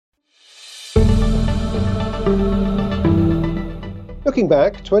Looking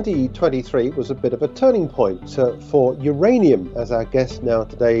back, 2023 was a bit of a turning point for uranium, as our guest now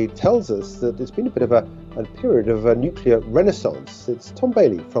today tells us that it's been a bit of a period of a nuclear renaissance. It's Tom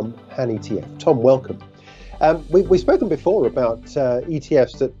Bailey from Han ETF. Tom, welcome. We've spoken before about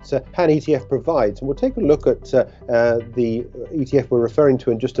ETFs that Han ETF provides, and we'll take a look at the ETF we're referring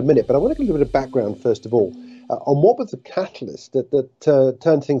to in just a minute. But I want to give a little bit of background, first of all, on what was the catalyst that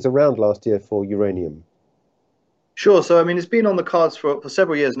turned things around last year for uranium. Sure. So, I mean, it's been on the cards for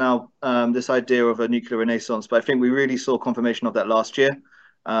several years now, this idea of a nuclear renaissance, but I think we really saw confirmation of that last year.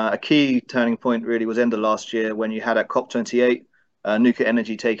 A key turning point really was end of last year when you had at COP28, nuclear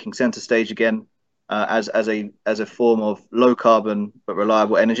energy taking center stage again as a form of low carbon but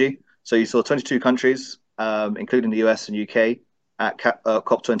reliable energy. So you saw 22 countries, including the US and UK, at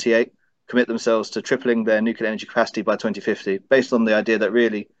COP28, commit themselves to tripling their nuclear energy capacity by 2050, based on the idea that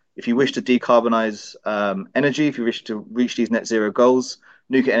really, if you wish to decarbonize energy, if you wish to reach these net zero goals,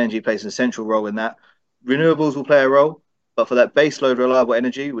 nuclear energy plays an essential role in that. Renewables will play a role, but for that base load reliable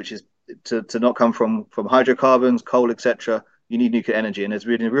energy, which is to not come from hydrocarbons, coal, etc., you need nuclear energy. And there's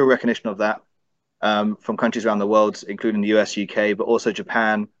really a real recognition of that from countries around the world, including the US, UK, but also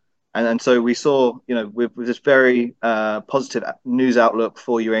Japan. And so we saw, with this very positive news outlook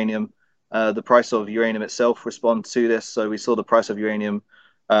for uranium, the price of uranium itself respond to this. So we saw the price of uranium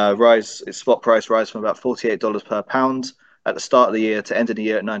its spot price rise from about $48 per pound at the start of the year to end of the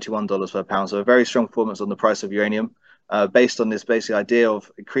year at $91 per pound. So a very strong performance on the price of uranium, based on this basic idea of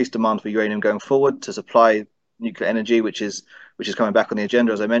increased demand for uranium going forward to supply nuclear energy, which is coming back on the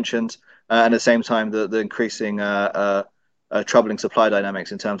agenda, as I mentioned, and at the same time the increasing troubling supply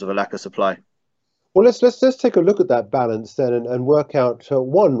dynamics in terms of a lack of supply. Well, let's take a look at that balance then and work out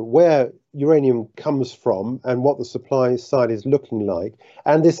where uranium comes from and what the supply side is looking like,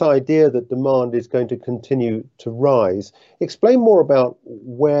 and this idea that demand is going to continue to rise. Explain more about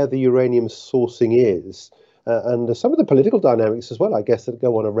where the uranium sourcing is and some of the political dynamics as well, I guess, that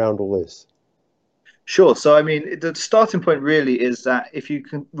go on around all this. Sure. So, I mean, the starting point really is that if you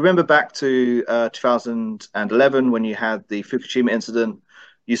can remember back to 2011 when you had the Fukushima incident,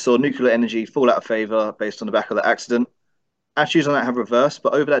 you saw nuclear energy fall out of favor based on the back of the accident. Attitudes on that have reversed,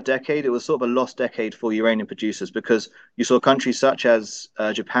 but over that decade, it was sort of a lost decade for uranium producers because you saw countries such as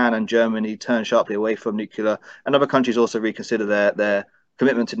Japan and Germany turn sharply away from nuclear, and other countries also reconsider their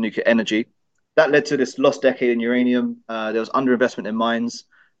commitment to nuclear energy. That led to this lost decade in uranium. There was underinvestment in mines.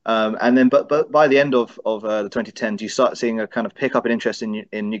 But by the end of the 2010s, you start seeing a kind of pickup in interest in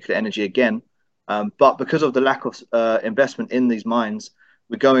nuclear energy again. But because of the lack of investment in these mines,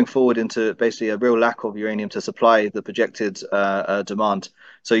 we're going forward into basically a real lack of uranium to supply the projected demand.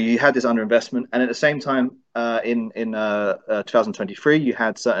 So you had this underinvestment, and at the same time, in 2023, you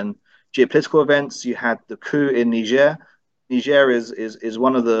had certain geopolitical events. You had the coup in Niger. Niger is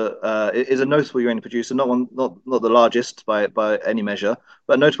one of the is a notable uranium producer, not the largest by any measure,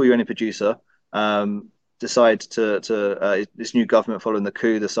 but a notable uranium producer. Decide to this new government following the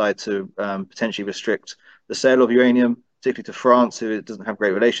coup decide to potentially restrict the sale of uranium, particularly to France, who it doesn't have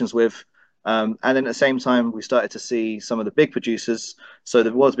great relations with. And then at the same time, we started to see some of the big producers. So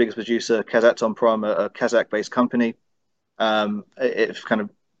the world's biggest producer, Kazatomprom, a Kazakh-based company. It's kind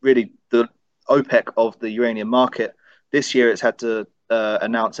of really the OPEC of the uranium market. This year, it's had to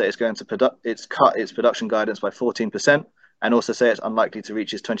announce that it's going to cut its production guidance by 14%, and also say it's unlikely to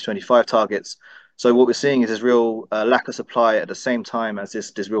reach its 2025 targets. So what we're seeing is this real lack of supply at the same time as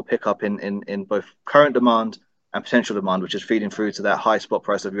this real pickup in both current demand and potential demand, which is feeding through to that high spot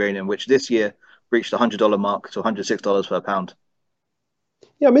price of uranium, which this year reached the $100 mark to $106 per pound.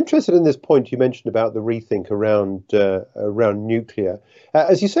 Yeah, I'm interested in this point you mentioned about the rethink around nuclear.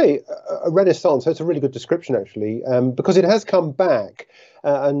 As you say, a renaissance. That's a really good description, actually, because it has come back.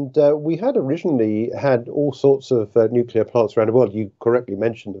 And we had originally had all sorts of nuclear plants around the world. You correctly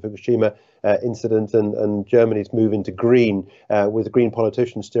mentioned the Fukushima incident and Germany's move into green, with the green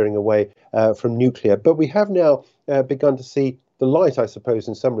politicians steering away from nuclear. But we have now begun to see the light, I suppose,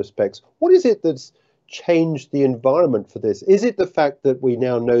 in some respects. What is it that's changed the environment for this? Is it the fact that we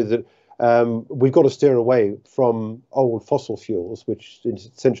now know that we've got to steer away from old fossil fuels, which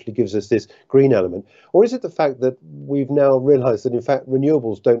essentially gives us this green element? Or is it the fact that we've now realized that, in fact,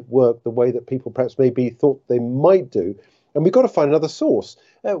 renewables don't work the way that people perhaps maybe thought they might do, and we've got to find another source?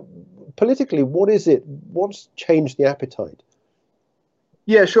 Politically, what is it? What's changed the appetite?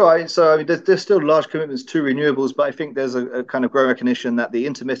 Yeah, sure. So I mean, there's still large commitments to renewables, but I think there's a kind of growing recognition that the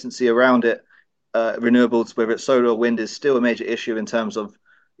intermittency around it, renewables, whether it's solar or wind, is still a major issue in terms of,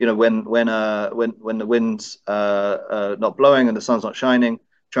 when the wind's not blowing and the sun's not shining,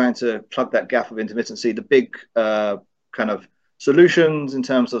 trying to plug that gap of intermittency. The big kind of solutions in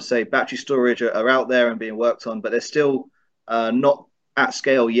terms of, say, battery storage are out there and being worked on, but they're still not at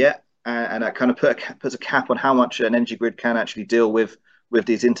scale yet. And that kind of puts a cap on how much an energy grid can actually deal with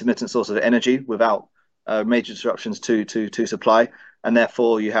these intermittent sources of energy without major disruptions to supply. And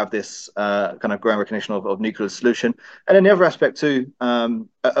therefore, you have this kind of growing recognition of nuclear solution. And then the other aspect too,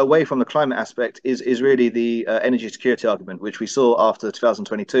 away from the climate aspect, is really the energy security argument, which we saw after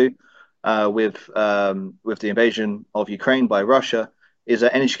 2022 with the invasion of Ukraine by Russia, is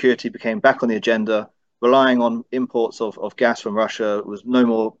that energy security became back on the agenda. Relying on imports of gas from Russia was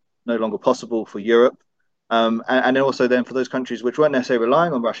no longer possible for Europe. And then also then for those countries which weren't necessarily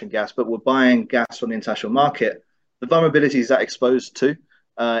relying on Russian gas, but were buying gas from the international market, the vulnerabilities that exposed to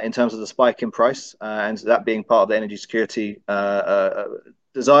in terms of the spike in price, and that being part of the energy security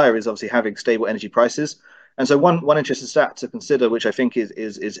desire is obviously having stable energy prices. And so one interesting stat to consider, which I think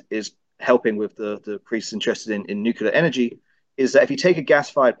is helping with the priests interested in nuclear energy, is that if you take a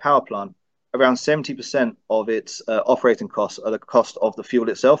gas-fired power plant, around 70% of its operating costs are the cost of the fuel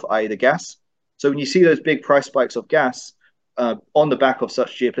itself, i.e. the gas. So when you see those big price spikes of gas on the back of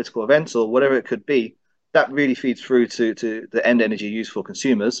such geopolitical events or whatever it could be, that really feeds through to the end energy used for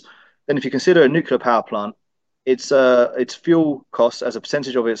consumers. Then if you consider a nuclear power plant, its fuel costs as a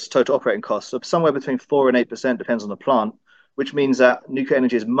percentage of its total operating costs, so somewhere between 4 and 8% depends on the plant, which means that nuclear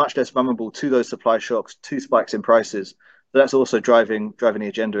energy is much less vulnerable to those supply shocks, to spikes in prices. So that's also driving the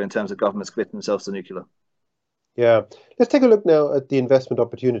agenda in terms of governments committing themselves to nuclear. Yeah, let's take a look now at the investment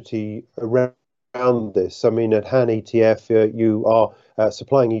opportunity around this. I mean, at Han ETF, you are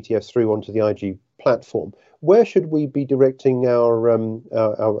supplying ETFs through onto the IG platform. Where should we be directing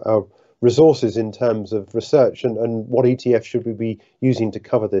our resources in terms of research, and what ETF should we be using to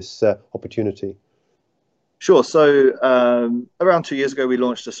cover this opportunity? Sure. So around 2 years ago, we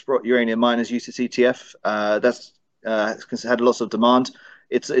launched a Sprott Uranium Miners UCITS ETF. That's had lots of demand.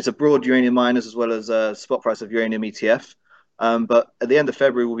 It's a broad uranium miners as well as a spot price of uranium ETF. But at the end of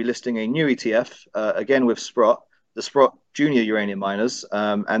February, we'll be listing a new ETF, again with Sprott, the Sprott Junior Uranium Miners.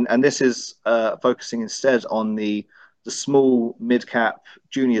 And this is focusing instead on the small, mid-cap,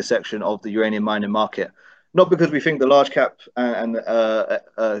 junior section of the uranium mining market. Not because we think the large cap and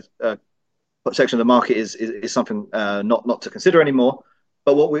section of the market is something not to consider anymore.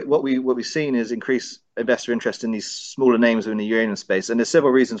 But what we've seen is increased investor interest in these smaller names within the uranium space, and there's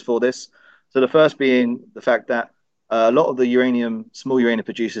several reasons for this. So the first being the fact that a lot of the small uranium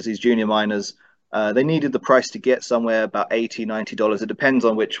producers, these junior miners, they needed the price to get somewhere about $80, $90. It depends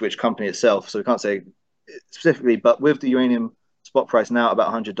on which company itself, so we can't say specifically. But with the uranium spot price now at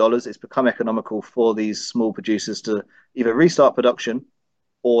about $100, it's become economical for these small producers to either restart production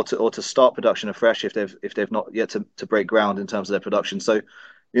or to start production afresh if they've not yet to break ground in terms of their production. So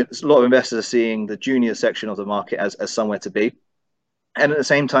a lot of investors are seeing the junior section of the market as somewhere to be. And at the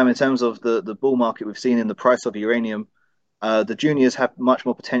same time, in terms of the bull market we've seen in the price of uranium, the juniors have much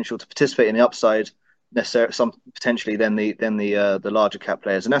more potential to participate in the upside, potentially than the larger cap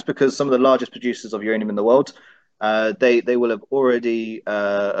players. And that's because some of the largest producers of uranium in the world, they will have already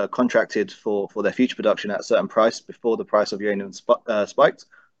contracted for their future production at a certain price before the price of uranium spiked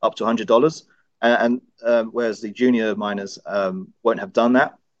up to $100, and whereas the junior miners won't have done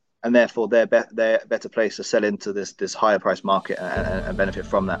that, and therefore they're better placed to sell into this higher price market and benefit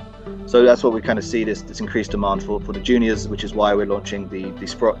from that. So that's what we kind of see this increased demand for the juniors, which is why we're launching the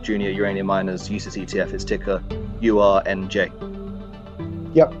Sprott Junior Uranium Miners UCITS ETF. Its ticker URNJ.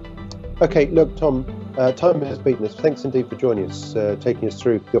 Yep. Okay, look, Tom, time has beaten us. Thanks indeed for joining us, taking us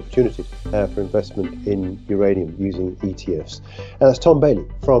through the opportunity for investment in uranium using ETFs. That's Tom Bailey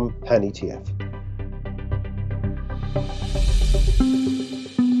from Han ETF.